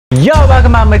Yo,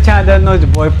 welcome back to my channel. Know your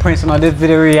boy Prince, and on this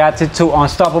video reacted to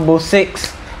Unstoppable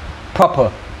 6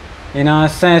 Propa. You know what I'm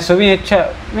saying? So we ain't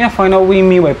find out what we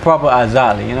mean with Propa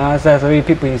exactly. You know what I'm saying? So we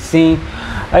people you seen.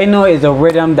 I know it's a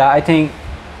rhythm that I think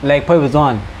like Propa was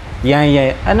on. Yang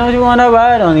yang. I know you wanna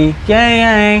ride on it. Yang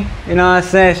yang. You know what I'm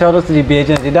saying? Shout out to the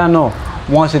Beijing. They don't know.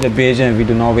 Once to the Beijing, we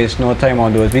do not waste no time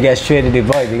on those. We get straight to the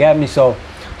vibe. You got me? So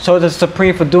the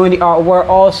Supreme for doing the artwork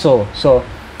also. So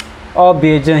all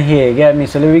Beijing here, you get me?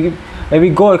 So let me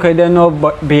go because they know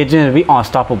Beijing we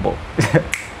unstoppable.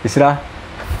 You see that?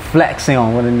 Flexing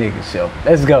on one of the niggas, so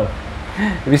let's go.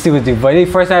 Let me see what's the video.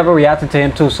 First time I ever reacted to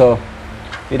him too, so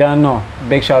you don't know.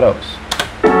 Big shout outs.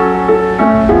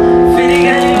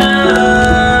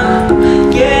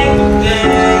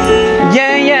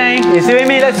 Yang yang. You see what I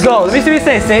mean? Let's go. Let me see what you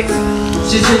say, 6.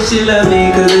 She said she love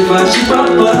me cause if I she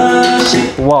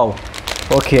Propa. Wow.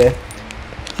 Okay.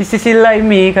 She said she like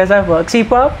me cause I fuck she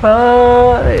Propa.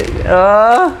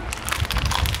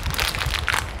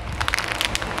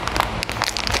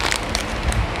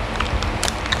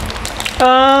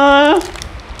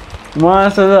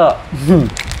 Monsters up.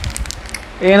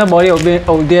 Ain't nobody out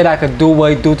there that could do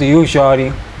what I do to you,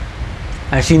 shorty.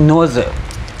 And she knows it.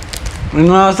 You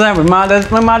know what I'm saying?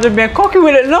 My mom just been cocky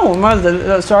with it. No,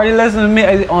 shorty listen to me.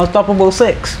 Is it Unstoppable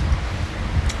 6?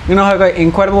 You know how I got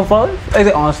Incredible 5? Is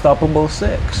it Unstoppable 6?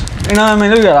 You know what I mean?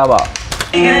 Look at that about.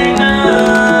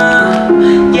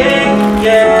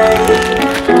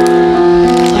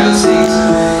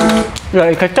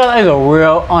 Like, cause that is a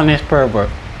real honest pervert.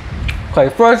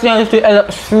 Cause first thing is to end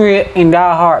up straight in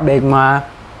that heart, big man.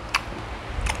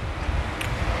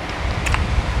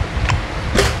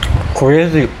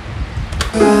 Crazy.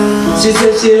 She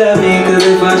said she love me cause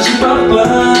if I she Propa.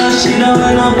 She don't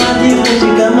want nobody when she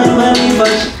got my money, but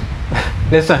she...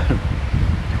 Listen.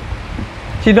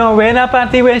 She don't wear no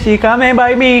panty when she coming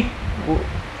by me.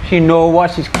 She know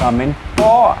what she's coming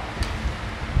for.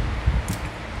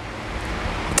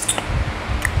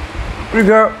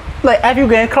 Girl, like if you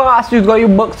get in class, you got your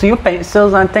books and your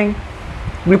pencils and things.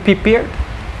 We prepared.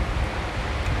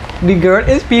 The girl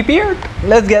is prepared.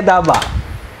 Let's get that back.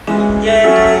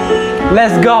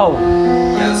 Let's go.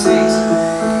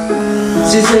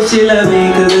 She said she love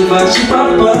me cause if I she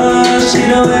Propa. She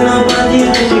don't want nobody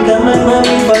when she got my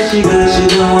money, but she good, she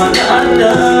don't want the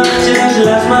other. She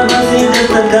lost my body,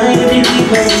 just a guy in the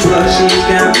deep end, but she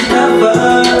can't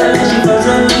recover. And she was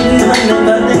on me when the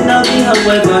body now be her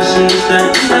wife, but she's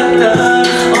like sucker.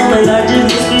 Oh my God,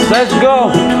 just let's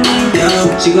go.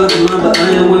 She got to my but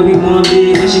I am where we want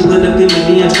be. And she good up in my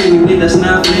DM, we made us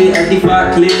not play. At the far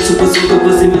clip, super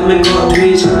pussy, make up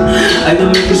bitch. I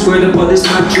don't make you swear about this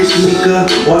my trick, nigga.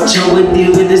 Watch how I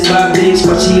deal with this bad bitch.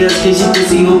 But she asking, she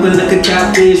pussy open like a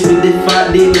catfish. With the fat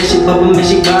dick, that she bubble, man,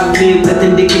 she got flip.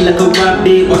 Cutting dicky like a rap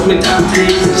dick, watch me top flick.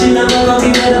 She love my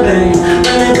coffee with a bang.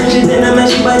 When I push it, then I man,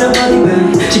 she bite the body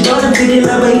bang. She bought him to the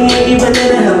love, but he ain't even let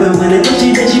it happen. When I push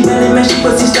it, then she belly, man, she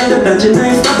pussy stand up, dodging,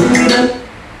 I ain't stopping me then.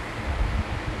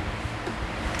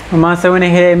 My mom said when they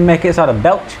hear it, make it sort of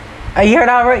belch. I hear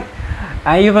that right.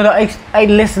 I even though I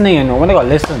listening, you know, when I go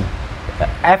listen.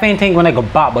 I ain't think when I go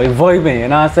bop, but it's vibing, you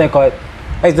know what I'm saying? Cause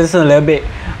I just listen a little bit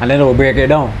and then it will break it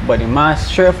down. But the man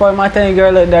straightforward my thing,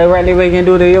 girl, look directly we can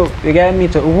do to you. You get me?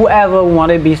 To whoever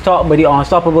wanna be stopped by the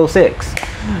Unstoppable 6.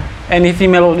 Any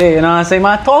female out there, you know what I'm saying?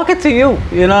 Man, talking to you,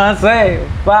 you know what I'm saying?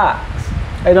 Facts.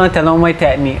 I don't tell them my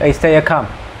technique. I stay a come.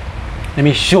 Let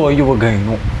me show you what going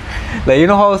on. Like, you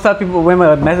know how some people,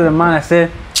 women message a man and say,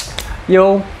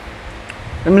 yo,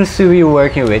 let me see who you're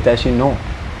working with that you know.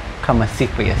 Come and see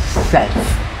for yourself.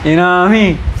 You know what I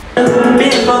mean?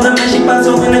 Bitch, for the man, she pass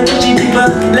over when I touch it deeper.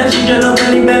 Left she dread on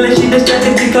belly belly, she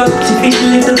distracted because she feels she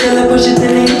little girl, I push it in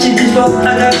the itchy deeper.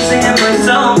 I got to sing my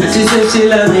song. She said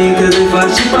she love me cause if I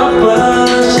she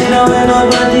Propa. She don't want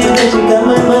nobody cause she got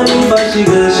my money, but she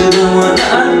good, she don't want the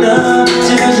other.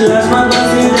 She said she lost my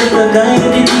body, just a guy in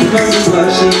the deep end,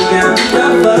 but she can't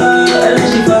recover. And then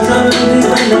she falls on me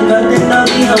when the body now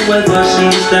be her wife, but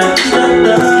she's like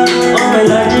stutter. Oh my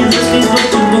Lord, Jesus, please what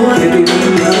you doing?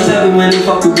 Everything else, every man in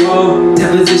fuck the wall.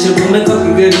 Deposition from the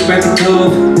coffee, girl, just crack it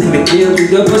off. Let me deal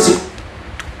with your pussy.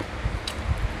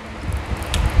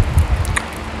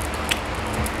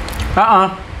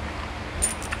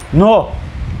 No.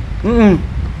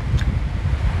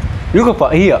 You can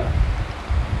put here.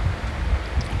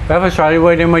 That's a shawty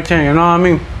way in my chain, you know what I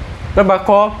mean? That's about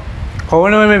call. Cause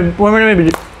women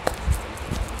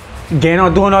getting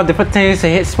on doing all different things to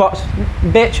hit spots.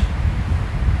 Bitch.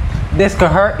 This could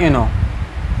hurt, you know.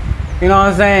 You know what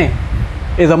I'm saying?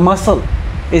 It's a muscle.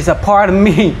 It's a part of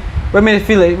me. Women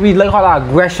feel like we like all that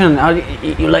aggression.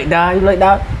 You like that? You like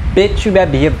that? Bitch, you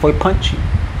better behave before I punch you.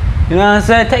 You know what I'm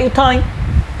saying? Take your time.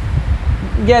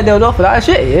 Yeah, they'll go for that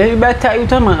shit. Yeah, you better take your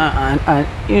time and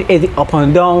is it up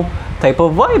and down type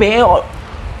of vibe.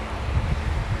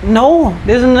 No,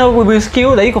 there's no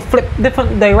skill that you can flip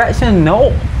different directions.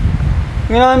 No.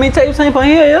 You know what I mean? Take your time on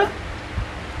here, yeah?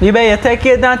 You better take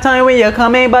your damn time when you're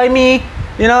coming by me.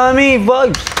 You know what I mean?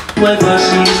 Vibes. Why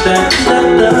she stop,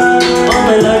 all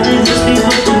my life just be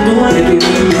what you doing. If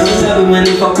you love it when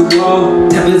they fuck with wall.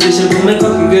 That position will make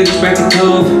up, you girl just back and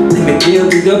tough. Let me deal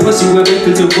with the pussy, we're back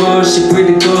into wall. She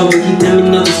pretty tall, but he tell me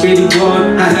nothing's pretty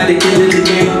hard. I had to kill it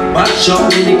again. Watch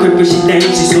short, in the crib, but she dang.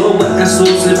 She so wet, I so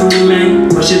slippery, man.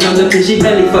 Push it up, look, and she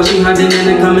belly fuck. She harder than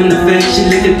it come in the face. She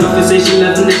lick it off and say she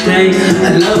loving the day.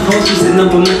 I love her, she sitting up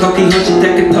on my cocky, how she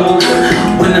take it off.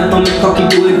 When up on my cocky,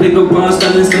 do it bigger, wrong.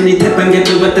 Starting spinning tip and get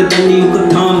to better than you could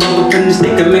talk. But when the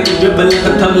stick and make it dribble like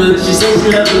a toddler. She say she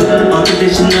love me,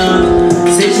 unconditional.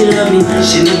 Say she love me,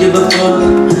 she don't give a fuck.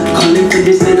 Calling for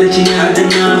this till that she had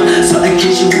enough. So I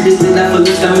kiss you with this till I feel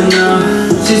the stamina.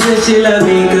 She said she love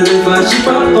me cause if I she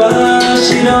proper.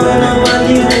 She don't want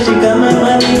nobody when she got my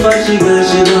money for she good.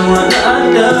 She don't want the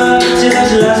other. She like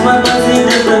she lost my pussy,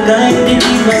 that's the guy in the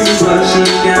deep end. But she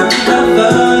can't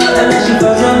recover. And then she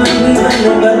fucks on me, we find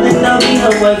nobody now be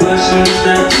her wife. But she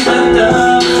start to fuck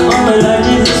up. All my life,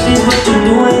 Jesus, please, what you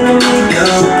doing to me,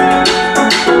 girl?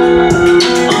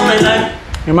 All my life.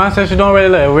 Your mom says she don't really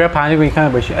like wear panties when you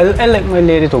can, but I like my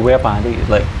lady to wear panties.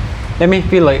 Like, let me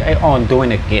feel like I'm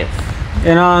doing a gift.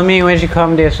 You know what I mean? When she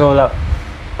come there, so like,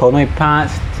 put my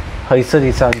pants, how you said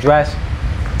it's a dress,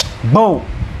 boom.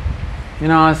 You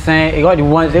know what I'm saying? You got the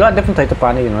ones, they got different types of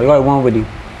panties. You know, you got the one with the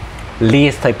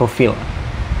lace type of feeling.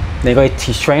 They got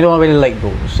t-shirt. I don't really like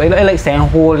those. So I like saying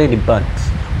holding the buns,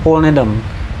 holding them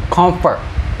comfort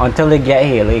until they get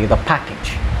here, like the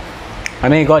package.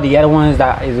 And then you got the other ones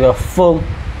that is a full,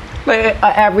 like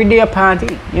a everyday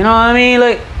panty. You know what I mean?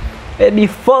 Like it be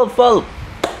full.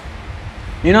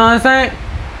 You know what I'm saying?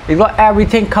 You got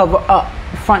everything covered up,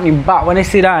 front and back. When they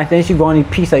sit down, then she go on the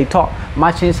piece of the top,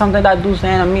 matching something that do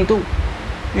saying on me too.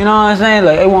 You know what I'm saying?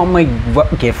 Like I want my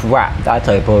gift wrap, that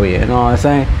type of way. You know what I'm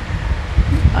saying?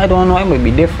 I don't know, it might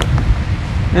be different.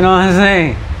 You know what I'm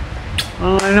saying?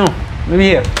 I don't know. Maybe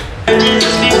here.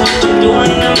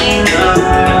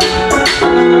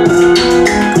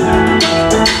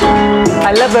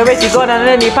 I love her when she go down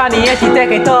in the party and she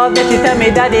take it off. Then she tell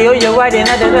me, Daddy, oh, you're riding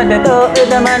at the door.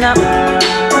 The man up.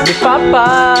 The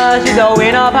papa, she's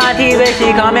always up party when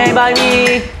she coming by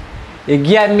me. You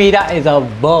get me? That is a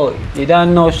boy. You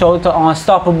don't know, show to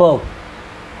Unstoppable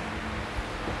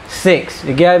 6.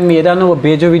 You get me? You don't know what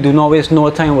Beijing we do not waste no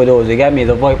time with those. You get me?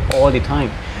 The vibe all the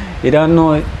time. You don't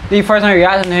know it. The first time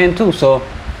reacting to him too, so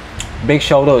big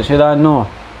shout outs. You don't know.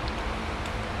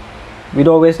 We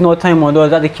don't waste no time on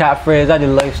those. That's the catchphrase, that's the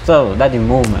lifestyle, that's the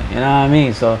movement. You know what I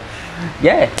mean? So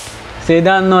yeah. So you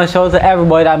don't know, shout out to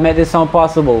everybody that made this sound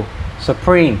possible.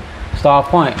 Supreme, Star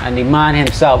Point, and the man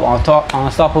himself on top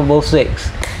Unstoppable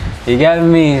 6. You get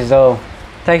me? So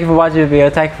thank you for watching the video,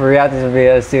 thank you for reacting to the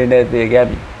video. See you next video, you get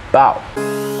me? Bow.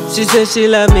 She said she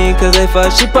love me cause I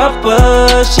fuck she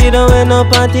proper. She don't wear no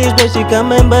panties but she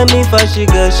coming by me for she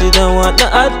good. She don't want the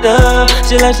other.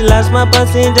 She like she lost my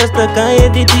pussy just to kind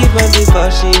of the deep and before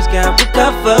she's can't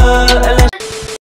recover.